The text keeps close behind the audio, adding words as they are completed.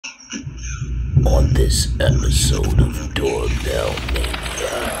on this episode of Doorbell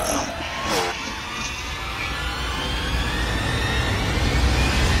Mania.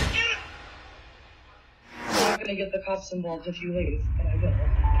 I'm not gonna get the cops involved if you leave, but I will.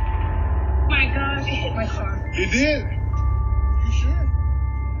 Oh my gosh, it hit my car. It did? You sure?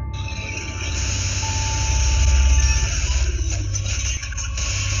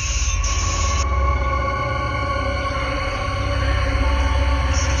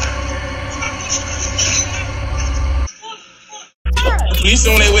 Police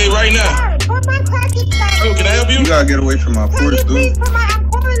on their way right now. Oh, can I help you? You gotta get away from my porch, dude. I'm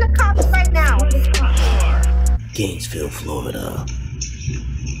calling the cops right now. Gainesville, Florida.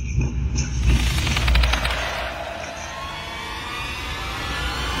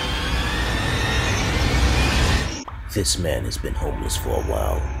 This man has been homeless for a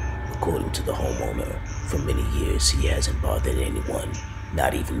while. According to the homeowner, for many years he hasn't bothered anyone,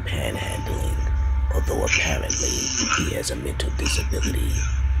 not even panhandling, although apparently he has a mental disability.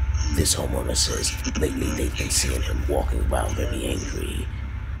 This homeowner says lately they've been seeing him walking around very angry.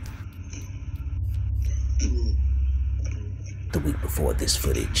 The week before this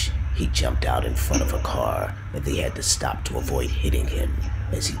footage, he jumped out in front of a car and they had to stop to avoid hitting him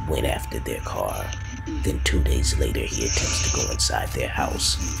as he went after their car. Then 2 days later, he attempts to go inside their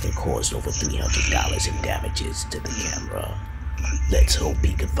house and caused over $300 in damages to the camera. Let's hope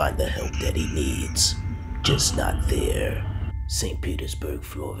he can find the help that he needs. Just not there. St. Petersburg,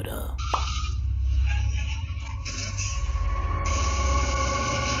 Florida.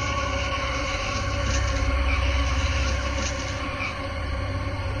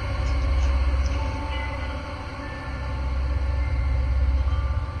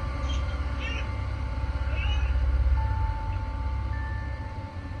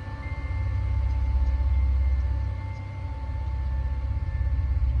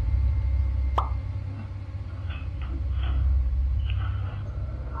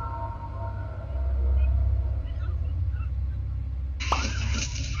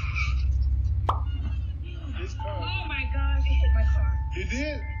 Oh my gosh, it hit my car. It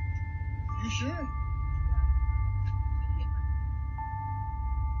did? You sure?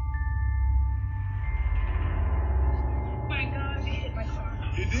 Oh my gosh, it hit my car.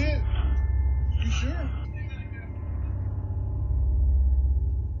 It did? You sure?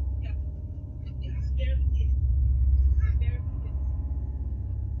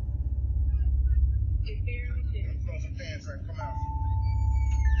 Throw some pants right, come out.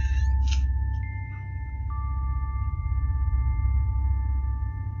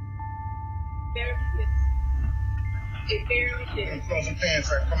 It barely did. Throw some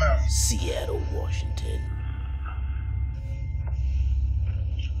pants right, come out. Seattle, Washington.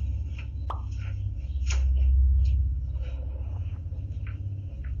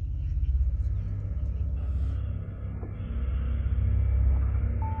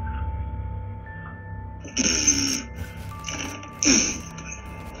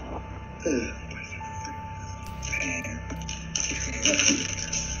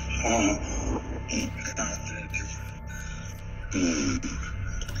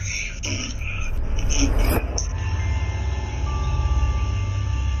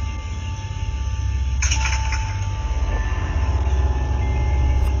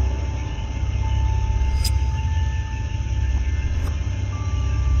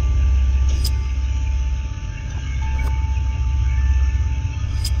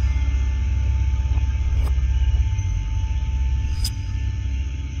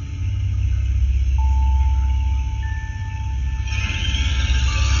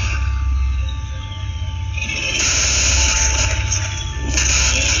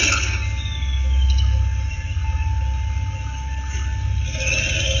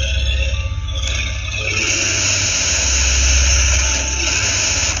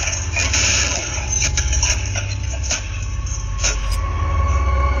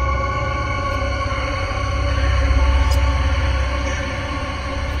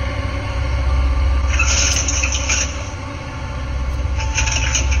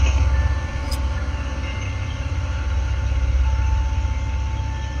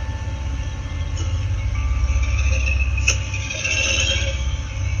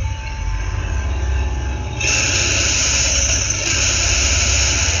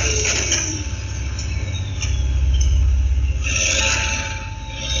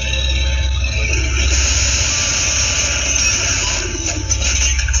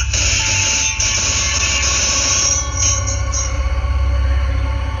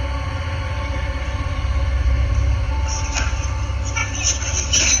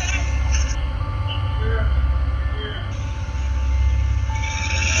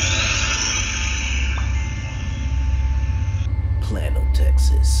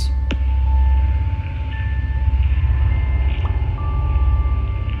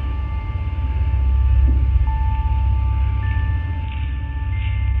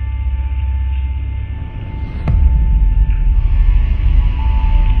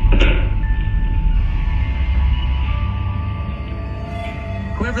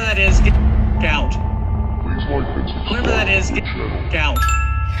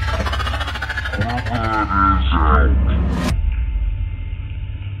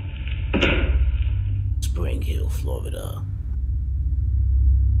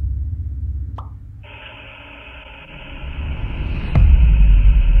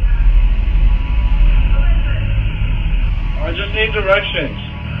 need directions.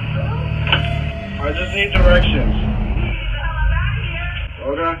 I just need directions.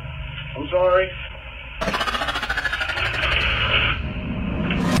 Okay. I'm sorry.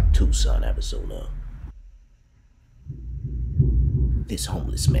 Tucson, Arizona. This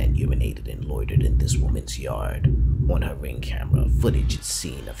homeless man urinated and loitered in this woman's yard. On her Ring camera, footage is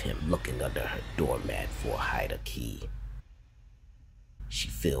seen of him looking under her doormat for a hider key. She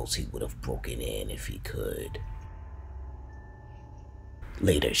feels he would have broken in if he could.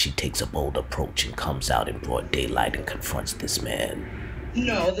 Later, she takes a bold approach and comes out in broad daylight and confronts this man.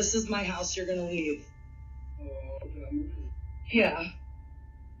 No, this is my house. You're gonna leave. Yeah.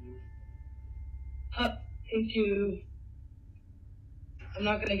 Thank you. I'm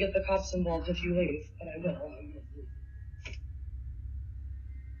not gonna get the cops involved if you leave, but I will.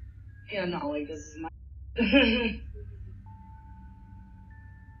 Yeah, not like this is my...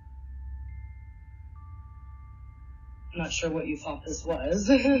 I'm not sure what you thought this was.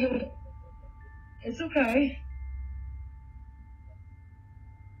 It's okay.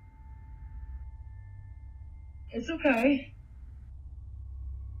 It's okay.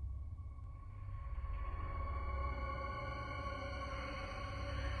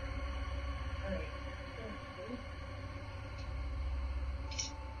 Alright.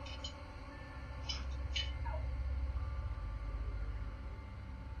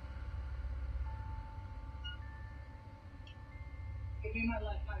 Give me my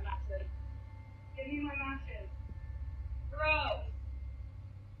matches. Give me my matches. Bro!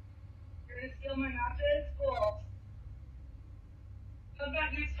 You're gonna steal my matches? Cool. Come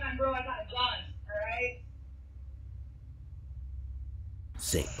back next time, bro. I got a gun, alright?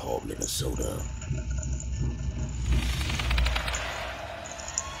 St. Paul, Minnesota.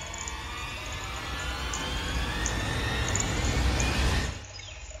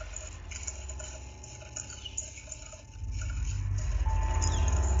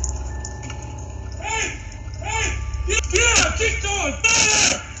 Yeah, keep going!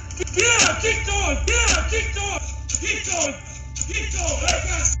 Yeah, keep going! Yeah, keep going! Keep going! Keep going!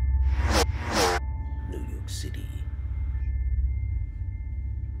 New York City.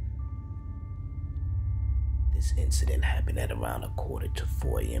 This incident happened at around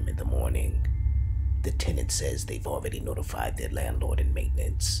 3:45 a.m. in the morning. The tenant says they've already notified their landlord and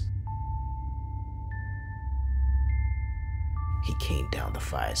maintenance. He came down the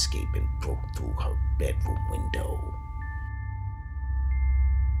fire escape and broke through her bedroom window.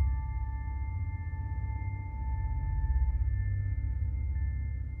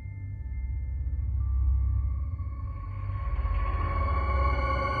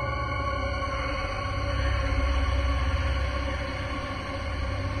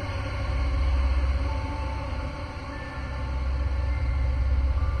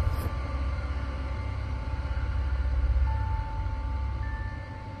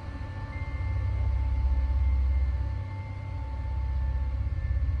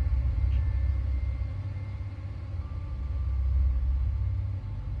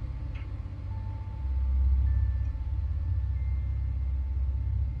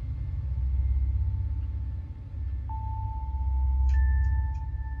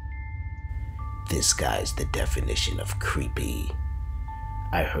 This guy's the definition of creepy.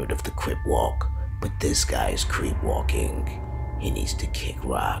 I heard of the crip walk, but this guy's creep walking. He needs to kick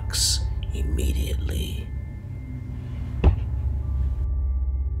rocks immediately.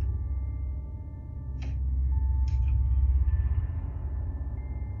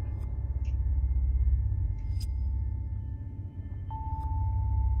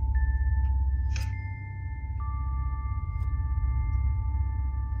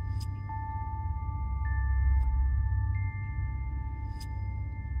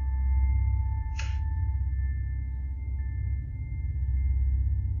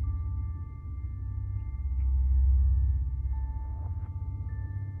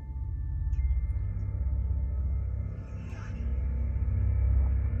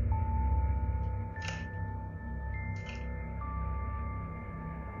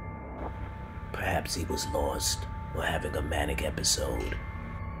 Perhaps he was lost or having a manic episode.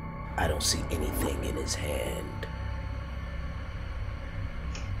 I don't see anything in his hand.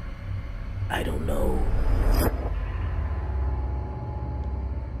 I don't know.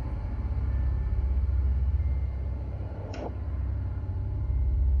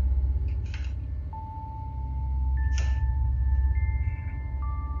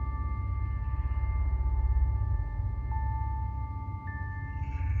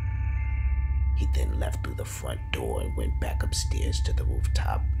 He then left through the front door and went back upstairs to the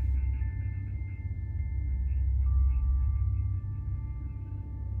rooftop.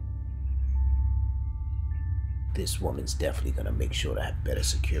 this woman's definitely gonna make sure to have better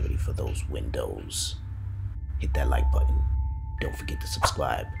security for those windows. Hit that like button. Don't forget to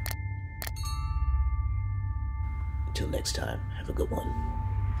subscribe. Until next time, have a good one.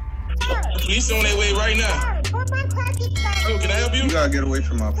 Police on their way right now. Put my package back. Oh, can I help you? You gotta get away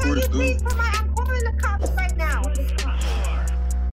from my porch, dude.